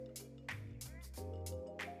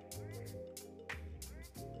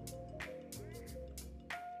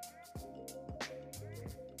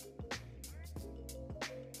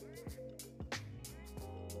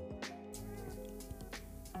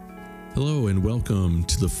Hello and welcome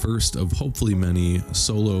to the first of hopefully many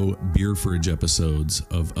solo Beer Fridge episodes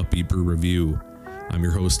of Upbeat Brew Review. I'm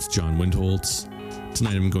your host, John Windholtz.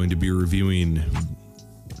 Tonight I'm going to be reviewing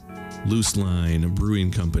Loose Line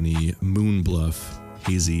Brewing Company Moon Bluff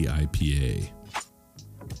Hazy IPA.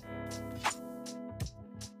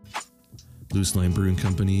 Loose Line Brewing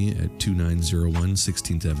Company at 2901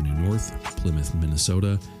 16th Avenue North, Plymouth,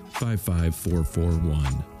 Minnesota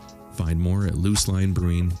 55441. Find more at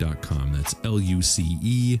looselinebrewing.com. That's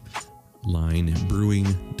L-U-C-E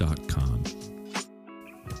linebrewing.com.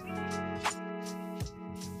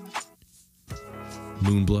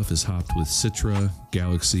 Moon Bluff is hopped with Citra,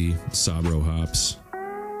 Galaxy, Sabro hops,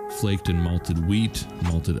 flaked and malted wheat,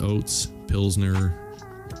 malted oats, Pilsner,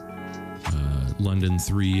 London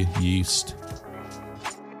 3 yeast.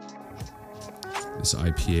 This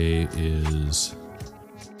IPA is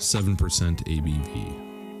 7% ABV.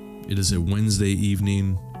 It is a Wednesday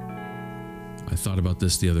evening. I thought about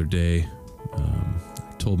this the other day. I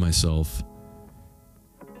told myself,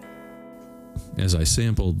 as I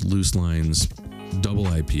sampled Loose Line's double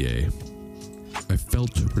IPA, I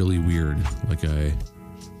felt really weird. Like I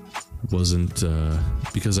wasn't,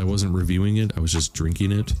 because I wasn't reviewing it, I was just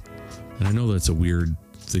drinking it. And I know that's a weird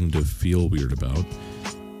thing to feel weird about.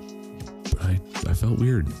 But I felt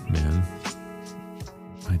weird, man.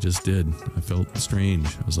 I just did. I felt strange.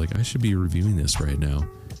 I was like, I should be reviewing this right now.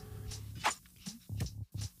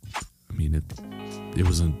 I mean, it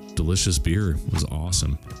was a delicious beer. It was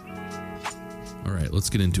awesome. All right, let's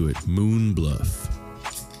get into it. Moon Bluff.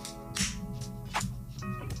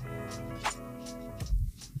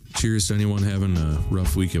 Cheers to anyone having a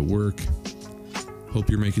rough week at work. Hope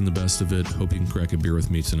you're making the best of it. Hope you can crack a beer with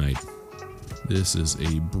me tonight. This is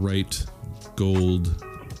a bright gold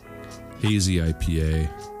hazy IPA.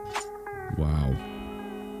 Wow.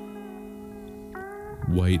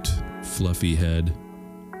 White, fluffy head.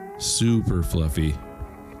 Super fluffy.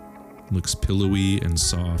 Looks pillowy and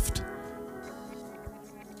soft.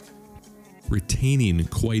 Retaining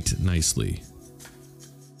quite nicely.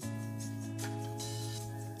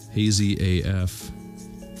 Hazy AF.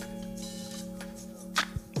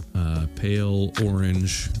 Pale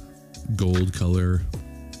orange, gold color.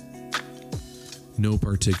 No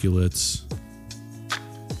particulates.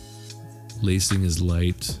 Lacing is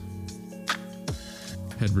light.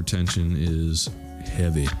 Head retention is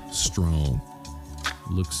heavy, strong.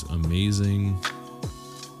 Looks amazing.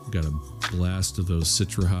 Got a blast of those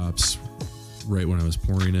Citra hops right when I was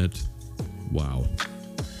pouring it. Wow.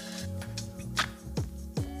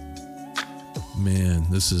 Man,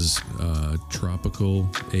 this is tropical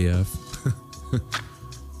AF.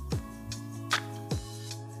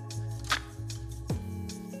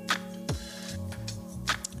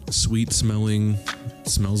 Sweet smelling,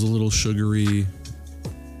 smells a little sugary.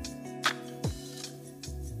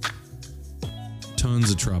 Tons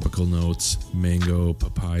of tropical notes: mango,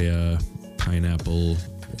 papaya, pineapple,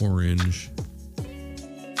 orange,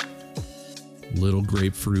 little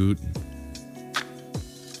grapefruit.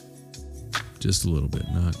 Just a little bit,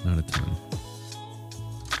 not a ton.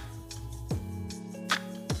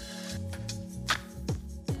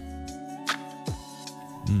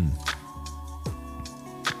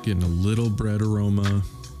 Getting a little bread aroma.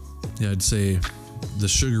 Yeah, I'd say the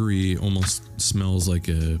sugary almost smells like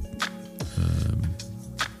a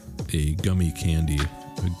gummy candy,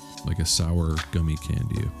 like a sour gummy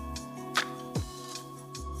candy.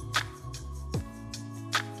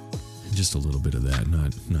 And just a little bit of that,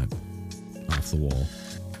 not off the wall.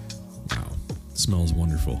 Wow, smells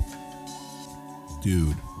wonderful,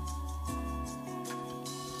 dude.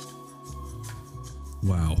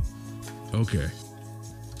 Wow. Okay.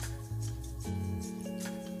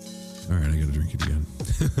 All right, I gotta drink it again.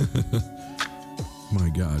 My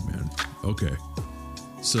God, man. Okay.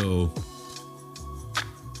 So,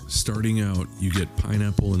 starting out, you get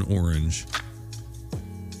pineapple and orange.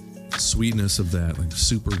 Sweetness of that, like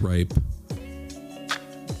super ripe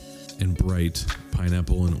and bright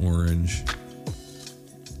pineapple and orange.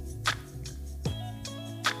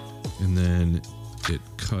 And then it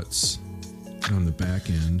cuts on the back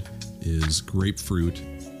end is grapefruit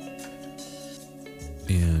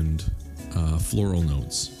and floral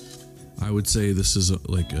notes. I would say this is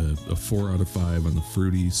like a 4 out of 5 on the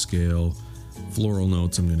fruity scale. Floral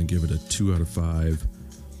notes, I'm going to give it a 2 out of 5.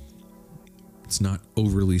 It's not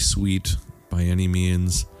overly sweet by any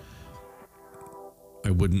means.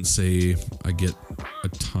 I wouldn't say I get a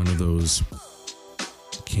ton of those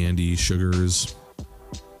candy sugars.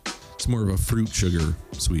 It's more of a fruit sugar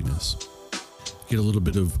sweetness. Get a little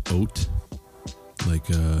bit of oat, like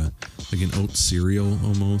an oat cereal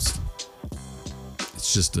almost. It's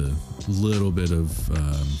It's just a little bit of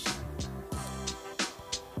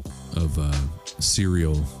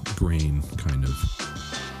cereal grain, kind of.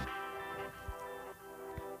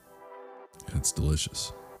 That's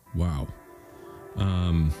delicious. Wow.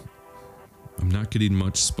 I'm not getting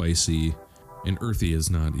much spicy, and earthy is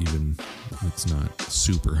not even, it's not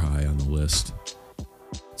super high on the list.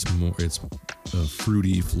 It's a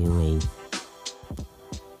fruity, floral,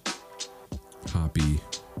 hoppy,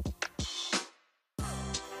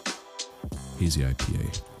 hazy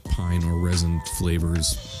IPA. Pine or resin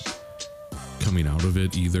flavors coming out of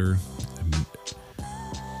it either.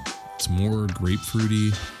 It's more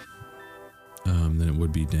grapefruity than it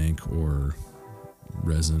would be dank or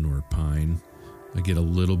resin or pine. I get a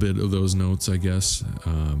little bit of those notes, I guess.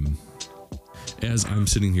 As I'm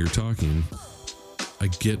sitting here talking, I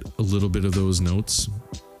get a little bit of those notes,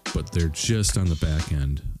 but they're just on the back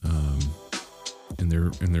end, and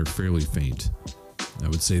they're fairly faint. I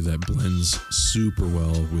would say that blends super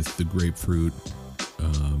well with the grapefruit,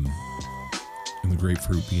 and the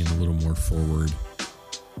grapefruit being a little more forward.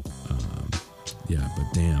 Yeah,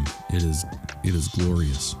 but damn, it is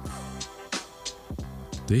glorious.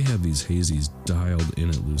 They have these hazies dialed in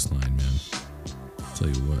at Loose Line, man. I'll tell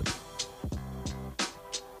you what.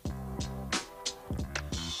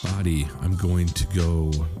 Body, I'm going to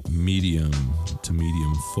go medium to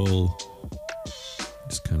medium full.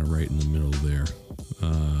 Just kind of right in the middle there.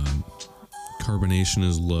 Carbonation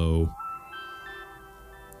is low.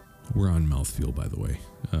 We're on mouthfeel, by the way.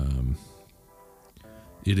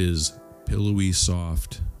 It is pillowy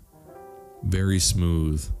soft, very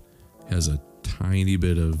smooth, has a tiny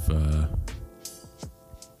bit of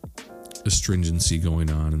astringency going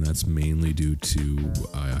on, and that's mainly due to,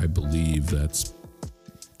 I believe that's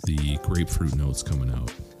the grapefruit notes coming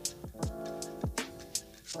out.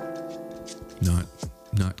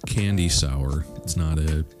 Not candy sour. It's not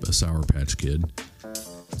a Sour Patch Kid.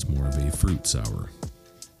 It's more of a fruit sour.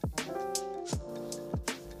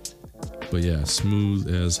 But yeah, smooth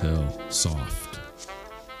as hell. Soft.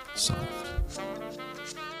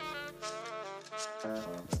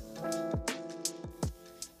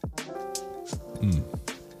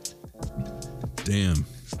 Damn.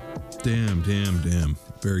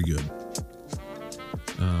 Very good.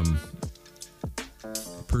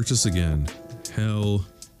 Purchase again. Hell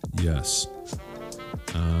yes.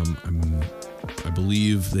 I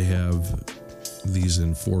believe they have these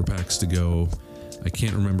in 4-packs to go. I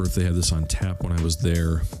can't remember if they had this on tap when I was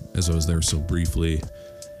there, as I was there so briefly,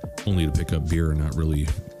 only to pick up beer and not really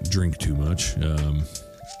drink too much,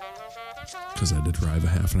 because I had to drive a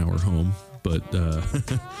half an hour home. But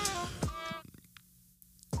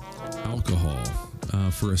alcohol,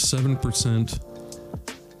 for a 7%,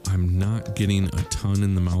 I'm not getting a ton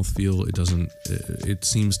in the mouthfeel. It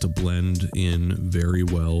seems to blend in very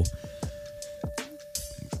well.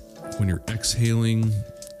 When you're exhaling,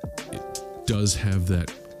 it does have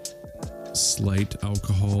that slight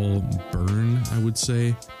alcohol burn, I would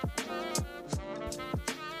say.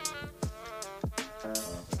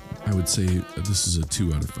 I would say this is a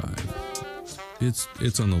 2 out of 5.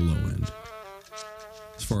 It's on the low end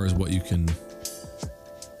as far as what you can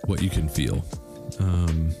feel.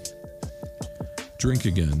 Drink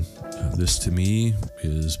again. This to me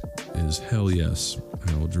is hell yes.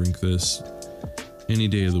 I will drink this any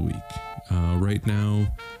day of the week. Right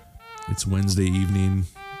now, it's Wednesday evening,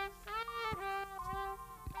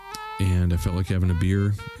 and I felt like having a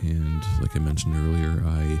beer. And like I mentioned earlier,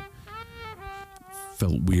 I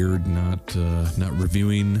felt weird not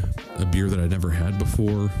reviewing a beer that I never had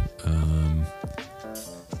before,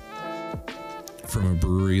 from a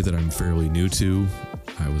brewery that I'm fairly new to.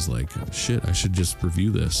 I was like, shit, I should just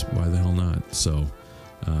review this. Why the hell not? So,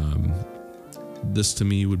 this to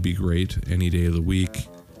me would be great any day of the week,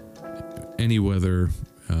 any weather.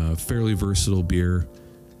 Fairly versatile beer.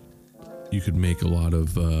 You could make a lot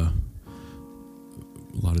of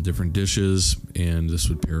different dishes, and this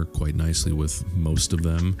would pair quite nicely with most of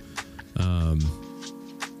them. And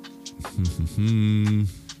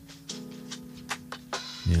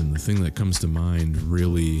the thing that comes to mind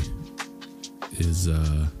really is,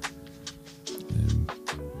 I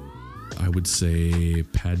would say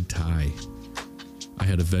pad thai. I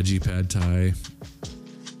had a veggie pad thai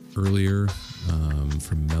earlier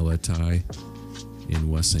from Mela Thai in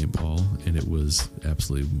West St. Paul, and it was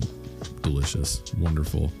absolutely delicious,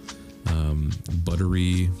 wonderful,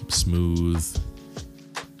 buttery, smooth,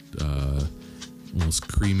 almost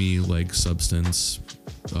creamy like substance.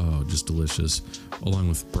 Oh, just delicious, along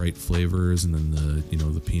with bright flavors, and then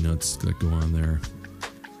the peanuts that go on there.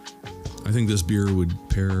 I think this beer would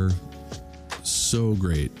pair so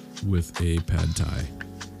great with a pad thai.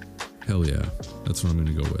 Hell yeah. That's what I'm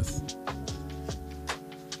going to go with.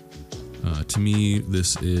 To me,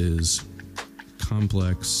 this is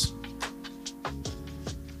complex.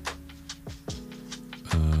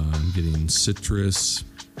 I'm getting citrus,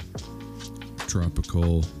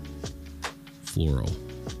 tropical, floral.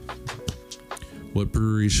 What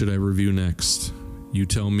brewery should I review next? You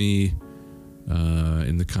tell me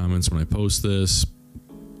in the comments when I post this.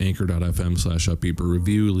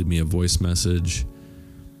 Anchor.fm/upbeatbrewreview. Leave me a voice message.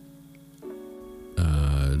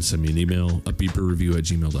 Send me an email,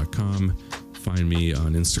 upbeatbrewreview@gmail.com. Find me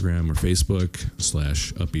on Instagram or Facebook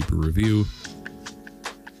 /upbeatbrewreview.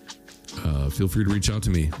 Feel free to reach out to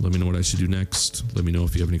me. Let me know what I should do next. Let me know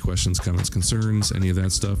if you have any questions, comments, concerns, any of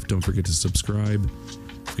that stuff. Don't forget to subscribe.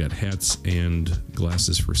 I've got hats and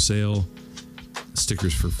glasses for sale.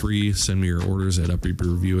 Stickers for free. Send me your orders at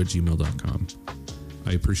upbeatbrewreview@gmail.com.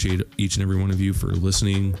 I appreciate each and every one of you for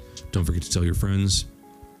listening. Don't forget to tell your friends.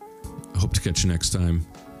 I hope to catch you next time.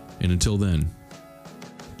 And until then,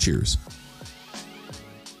 cheers.